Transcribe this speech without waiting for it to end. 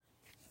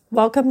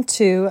Welcome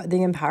to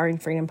the Empowering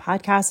Freedom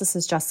Podcast. This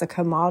is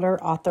Jessica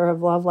Malter, author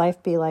of Love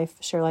Life, Be Life,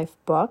 Share Life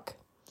book,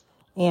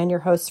 and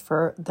your host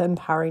for the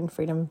Empowering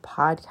Freedom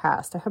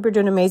Podcast. I hope you're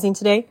doing amazing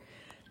today.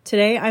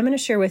 Today, I'm going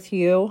to share with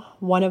you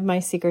one of my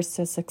secrets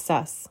to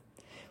success.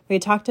 We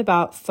talked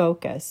about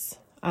focus.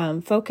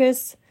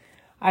 Focus,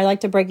 I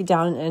like to break it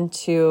down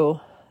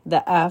into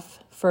the F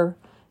for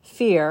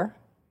fear.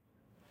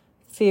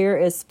 Fear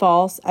is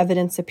false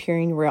evidence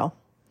appearing real.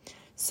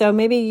 So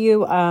maybe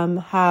you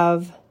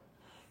have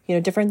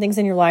different things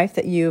in your life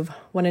that you've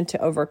wanted to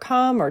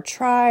overcome or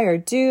try or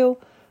do,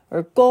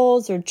 or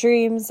goals or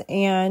dreams.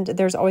 And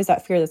there's always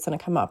that fear that's going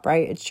to come up,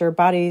 right? It's your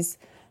body's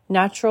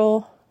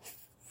natural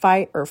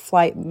fight or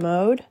flight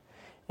mode.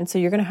 And so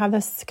you're going to have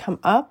this come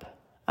up,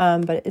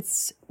 but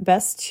it's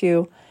best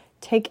to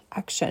take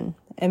action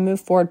and move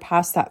forward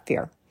past that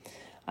fear.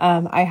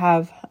 I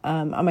have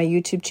on my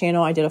YouTube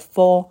channel, I did a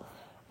full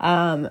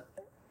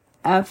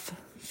F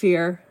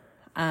fear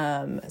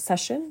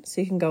session. So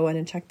you can go in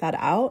and check that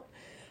out.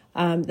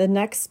 The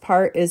next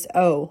part is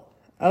O.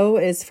 O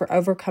is for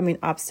overcoming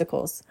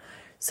obstacles.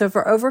 So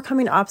for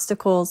overcoming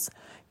obstacles,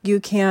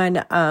 you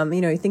can,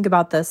 you think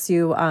about this,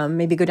 you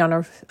maybe go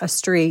down a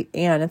street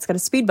and it's got a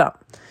speed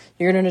bump.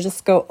 You're going to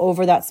just go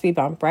over that speed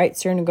bump, right?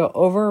 So you're going to go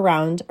over,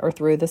 around, or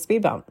through the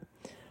speed bump.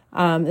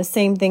 The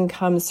same thing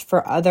comes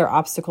for other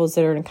obstacles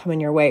that are going to come in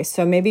your way.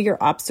 So maybe your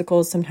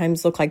obstacles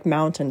sometimes look like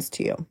mountains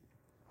to you.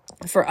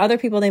 For other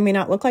people, they may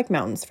not look like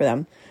mountains for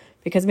them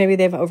because maybe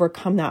they've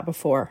overcome that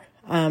before.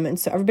 And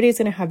so everybody's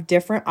going to have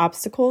different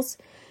obstacles,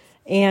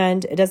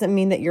 and it doesn't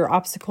mean that your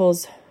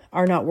obstacles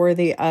are not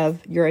worthy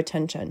of your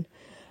attention.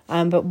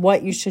 But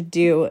what you should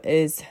do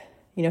is,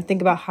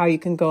 think about how you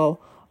can go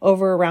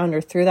over, around,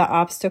 or through that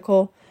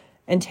obstacle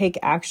and take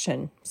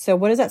action. So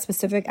what does that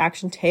specific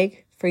action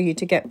take for you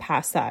to get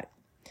past that?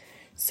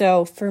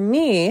 So for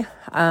me,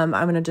 I'm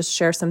going to just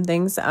share some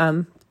things,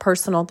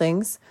 personal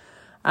things.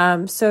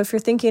 So if you're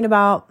thinking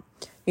about,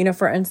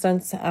 for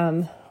instance,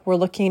 we're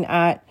looking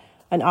at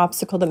an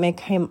obstacle that may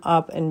come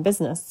up in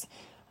business.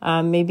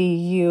 Maybe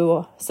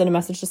you send a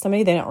message to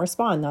somebody, they don't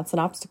respond. That's an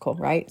obstacle,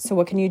 right? So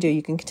what can you do?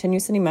 You can continue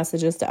sending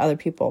messages to other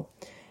people,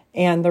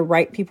 and the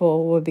right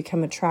people will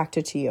become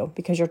attracted to you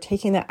because you're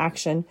taking that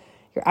action.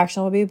 Your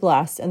action will be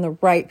blessed, and the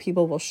right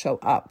people will show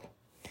up.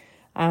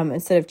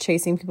 Instead of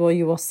chasing people,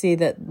 you will see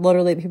that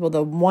literally people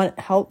that want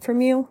help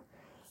from you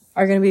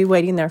are going to be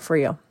waiting there for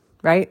you,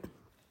 right?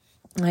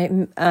 I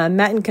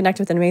met and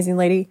connected with an amazing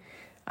lady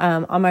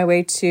on my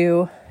way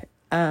to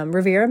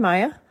Riviera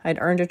Maya. I'd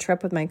earned a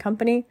trip with my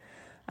company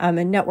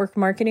in network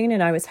marketing,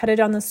 and I was headed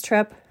on this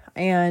trip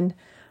and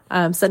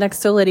sat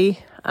next to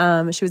Liddy.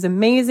 She was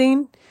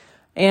amazing,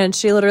 and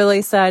she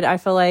literally said, I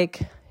feel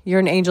like you're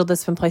an angel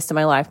that's been placed in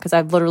my life because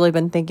I've literally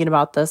been thinking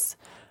about this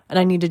and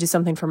I need to do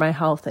something for my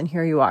health, and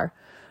here you are.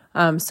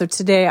 So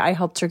today I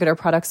helped her get her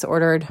products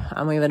ordered.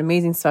 We have an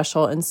amazing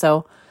special, and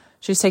so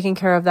she's taking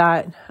care of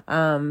that,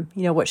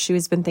 what she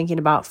has been thinking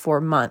about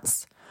for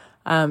months.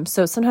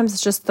 So sometimes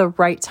it's just the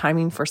right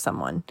timing for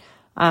someone.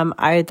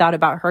 I thought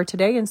about her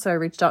today, and so I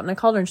reached out and I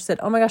called her, and she said,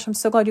 oh my gosh, I'm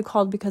so glad you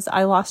called because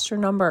I lost your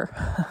number.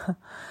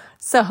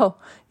 So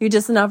you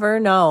just never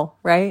know,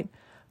 right?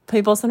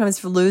 People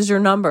sometimes lose your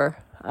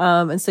number.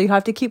 And so you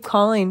have to keep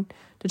calling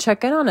to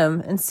check in on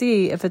them and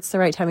see if it's the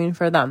right timing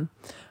for them.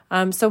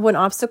 So when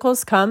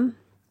obstacles come,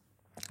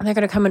 they're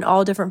going to come in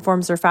all different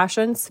forms or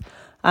fashions.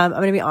 I'm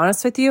going to be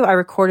honest with you. I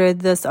recorded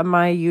this on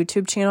my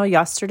YouTube channel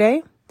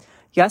yesterday.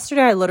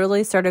 Yesterday, I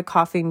literally started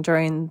coughing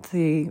during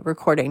the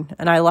recording,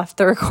 and I left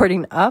the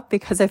recording up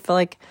because I feel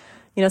like,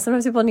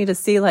 sometimes people need to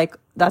see like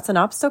that's an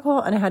obstacle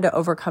and I had to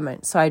overcome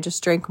it. So I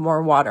just drank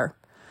more water,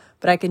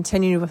 but I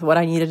continued with what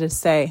I needed to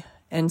say.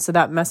 And so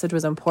that message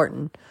was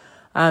important.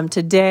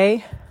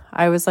 Today,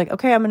 I was like,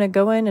 okay, I'm going to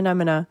go in and I'm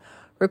going to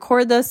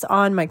record this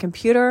on my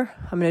computer.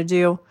 I'm going to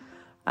do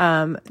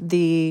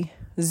the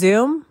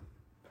Zoom,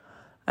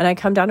 and I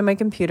come down to my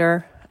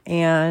computer,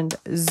 and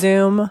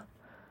Zoom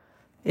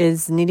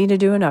is needing to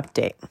do an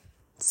update.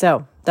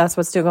 So that's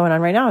what's still going on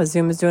right now is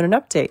Zoom is doing an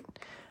update.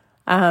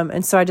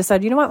 And so I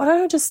decided, why don't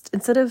I just,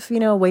 instead of,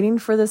 waiting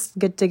for this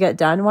to get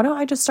done, why don't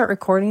I just start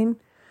recording?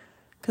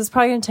 Because it's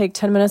probably going to take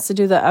 10 minutes to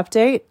do the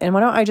update. And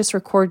why don't I just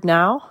record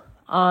now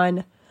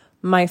on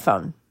my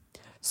phone?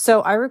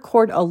 So I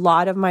record a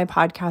lot of my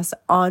podcasts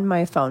on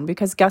my phone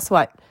because guess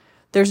what?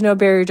 There's no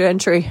barrier to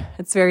entry.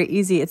 It's very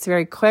easy. It's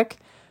very quick.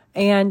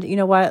 And you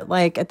know what?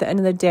 Like at the end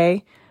of the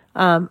day,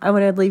 I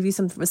want to leave you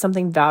with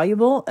something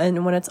valuable.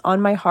 And when it's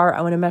on my heart,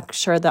 I want to make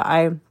sure that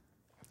I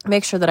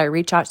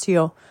reach out to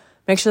you,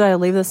 make sure that I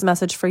leave this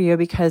message for you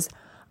because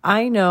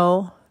I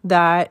know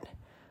that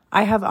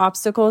I have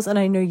obstacles and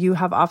I know you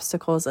have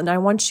obstacles. And I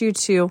want you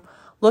to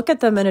look at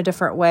them in a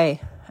different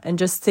way and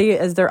just see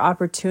it as their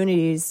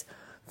opportunities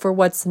for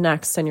what's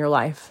next in your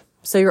life.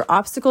 So your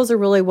obstacles are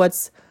really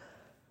what's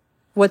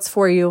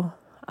for you.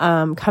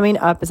 Coming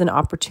up is an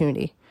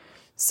opportunity.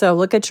 So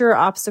look at your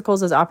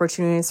obstacles as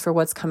opportunities for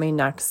what's coming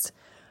next.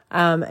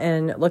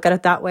 And look at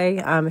it that way.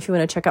 If you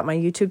want to check out my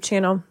YouTube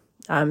channel,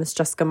 it's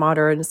Jessica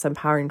Malter and it's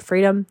Empowering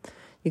Freedom.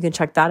 You can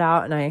check that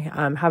out. And I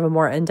have a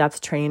more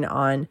in-depth training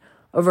on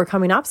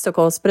overcoming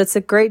obstacles. But it's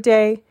a great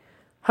day.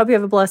 Hope you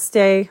have a blessed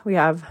day. We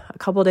have a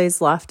couple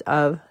days left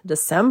of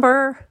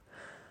December,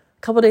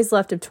 a couple days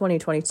left of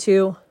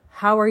 2022.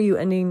 How are you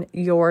ending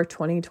your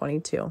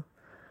 2022?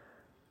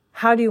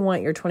 How do you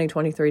want your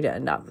 2023 to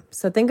end up?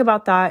 So think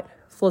about that.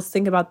 Let's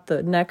think about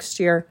the next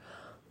year.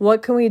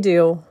 What can we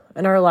do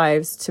in our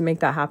lives to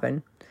make that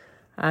happen?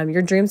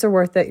 Your dreams are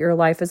worth it. Your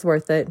life is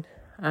worth it.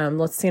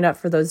 Let's stand up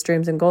for those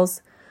dreams and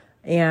goals.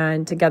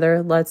 And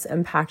together, let's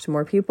impact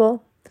more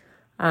people,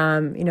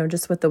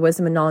 just with the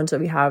wisdom and knowledge that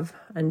we have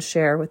and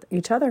share with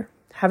each other.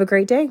 Have a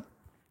great day.